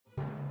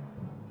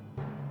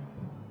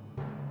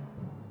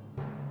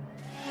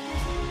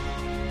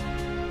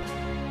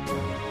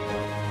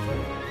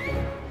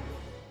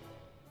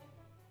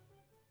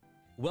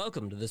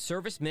Welcome to the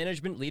Service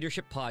Management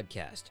Leadership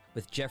Podcast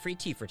with Jeffrey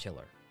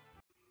Tiefertiller.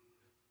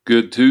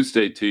 Good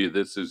Tuesday to you.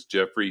 This is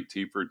Jeffrey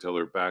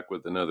Tiefertiller back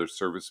with another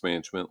Service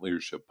Management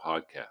Leadership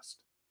Podcast.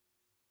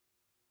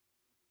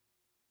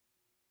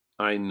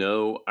 I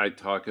know I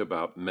talk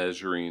about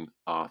measuring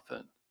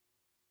often.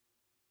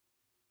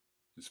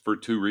 It's for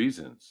two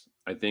reasons.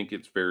 I think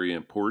it's very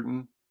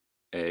important,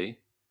 A,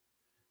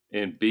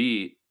 and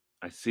B,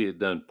 I see it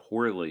done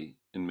poorly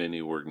in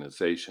many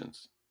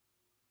organizations.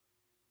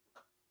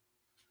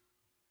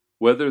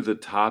 Whether the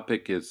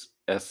topic is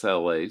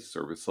SLA,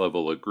 service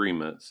level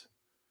agreements,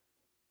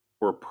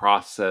 or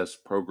process,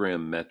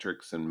 program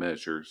metrics and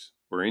measures,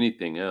 or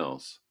anything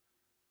else,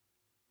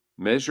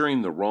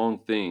 measuring the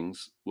wrong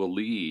things will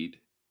lead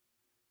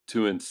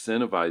to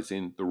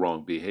incentivizing the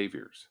wrong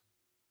behaviors.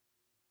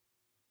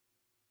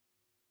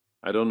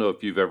 I don't know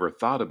if you've ever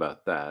thought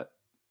about that,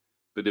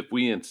 but if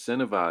we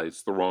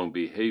incentivize the wrong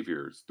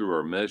behaviors through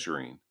our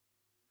measuring,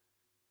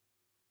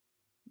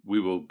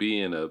 we will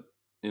be in a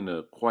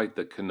quite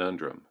the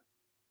conundrum.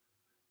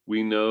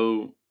 We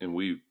know, and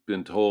we've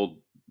been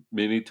told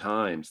many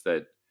times,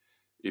 that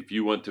if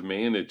you want to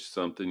manage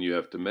something, you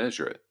have to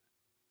measure it.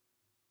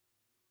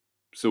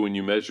 So when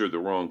you measure the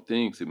wrong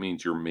things, it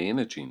means you're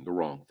managing the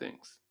wrong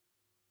things.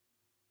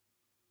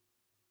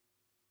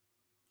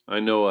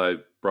 I know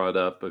I've brought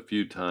up a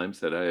few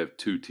times that I have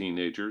two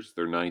teenagers.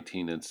 They're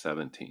 19 and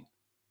 17.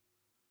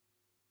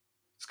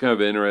 It's kind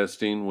of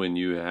interesting when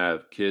you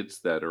have kids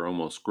that are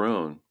almost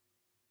grown,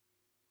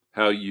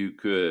 how you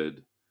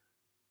could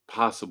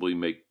possibly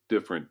make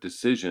different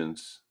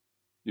decisions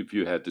if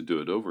you had to do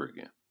it over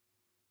again.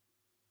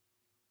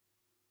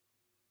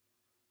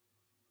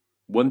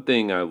 One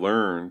thing I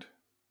learned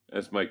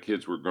as my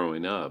kids were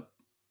growing up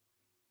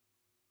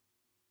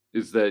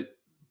is that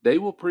they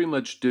will pretty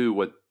much do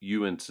what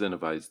you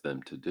incentivize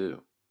them to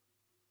do.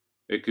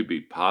 It could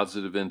be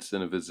positive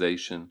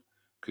incentivization,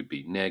 could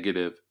be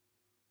negative,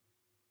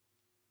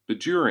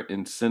 but you're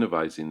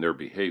incentivizing their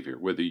behavior,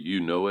 whether you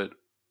know it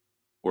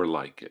or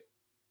like it.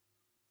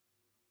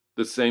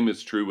 The same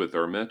is true with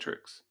our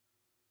metrics.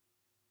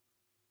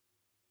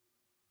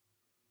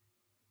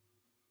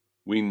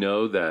 We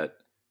know that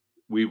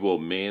we will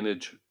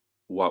manage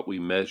what we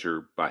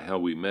measure by how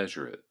we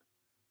measure it.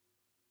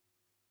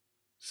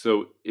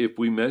 So if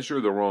we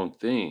measure the wrong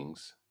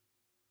things,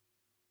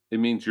 it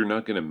means you're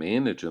not going to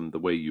manage them the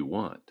way you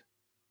want.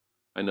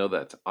 I know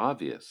that's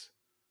obvious.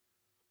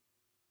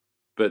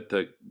 But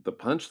the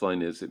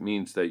punchline is it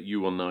means that you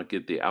will not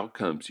get the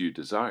outcomes you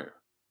desire.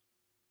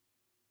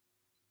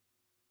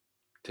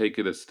 Take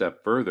it a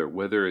step further,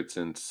 whether it's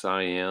in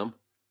SIAM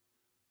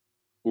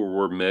or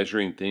we're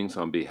measuring things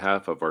on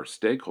behalf of our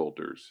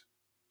stakeholders,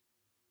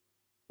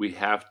 we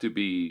have to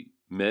be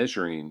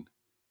measuring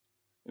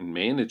and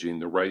managing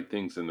the right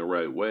things in the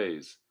right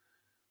ways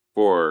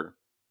for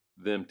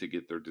them to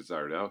get their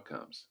desired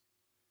outcomes.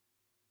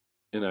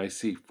 And I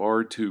see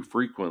far too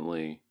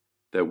frequently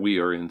that we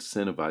are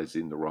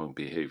incentivizing the wrong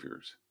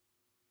behaviors.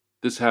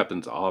 This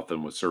happens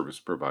often with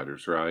service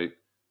providers, right?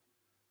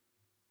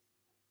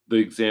 The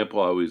example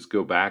I always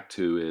go back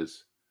to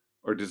is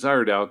our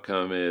desired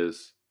outcome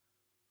is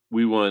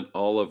we want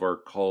all of our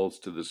calls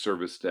to the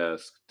service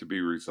desk to be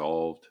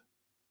resolved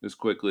as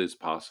quickly as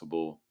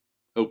possible,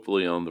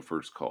 hopefully on the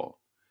first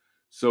call.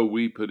 So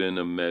we put in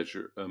a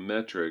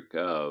metric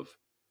of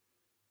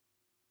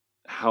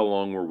how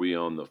long were we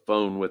on the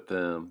phone with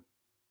them,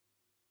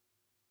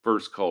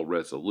 first call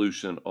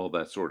resolution, all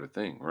that sort of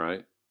thing,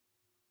 right?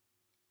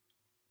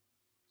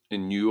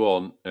 And you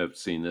all have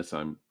seen this,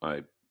 I'm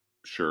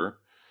sure.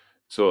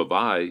 So have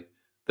I.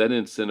 That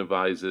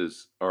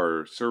incentivizes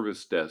our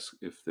service desk,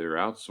 if they're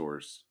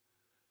outsourced,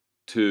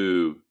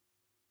 to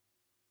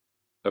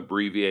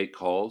abbreviate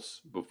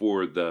calls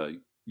before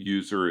the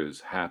user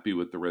is happy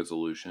with the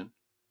resolution.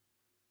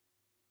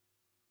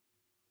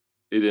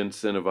 It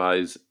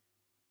incentivizes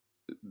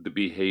the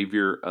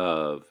behavior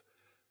of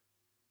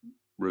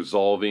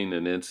resolving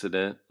an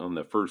incident on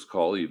the first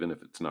call, even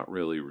if it's not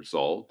really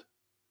resolved.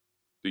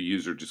 The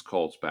user just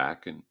calls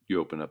back and you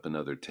open up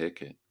another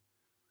ticket.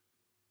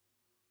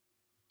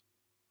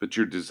 But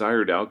your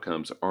desired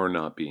outcomes are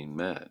not being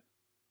met.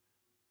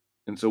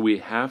 And so we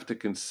have to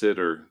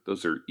consider,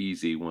 those are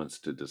easy ones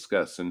to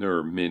discuss, and there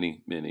are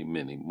many, many,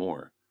 many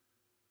more.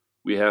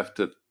 We have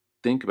to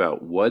think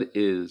about what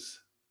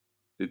is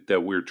it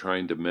that we're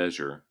trying to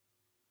measure,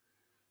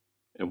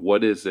 and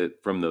what is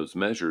it from those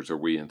measures are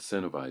we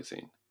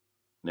incentivizing?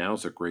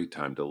 Now's a great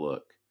time to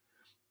look.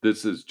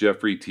 This is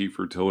Jeffrey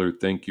Tiefertiller.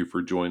 Thank you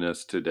for joining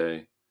us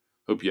today.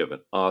 Hope you have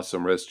an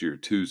awesome rest of your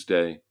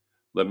Tuesday.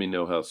 Let me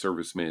know how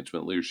service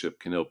management leadership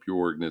can help your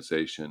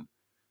organization.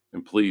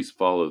 And please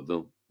follow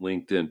the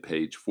LinkedIn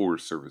page for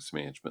Service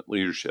Management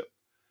Leadership.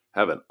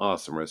 Have an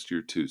awesome rest of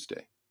your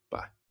Tuesday.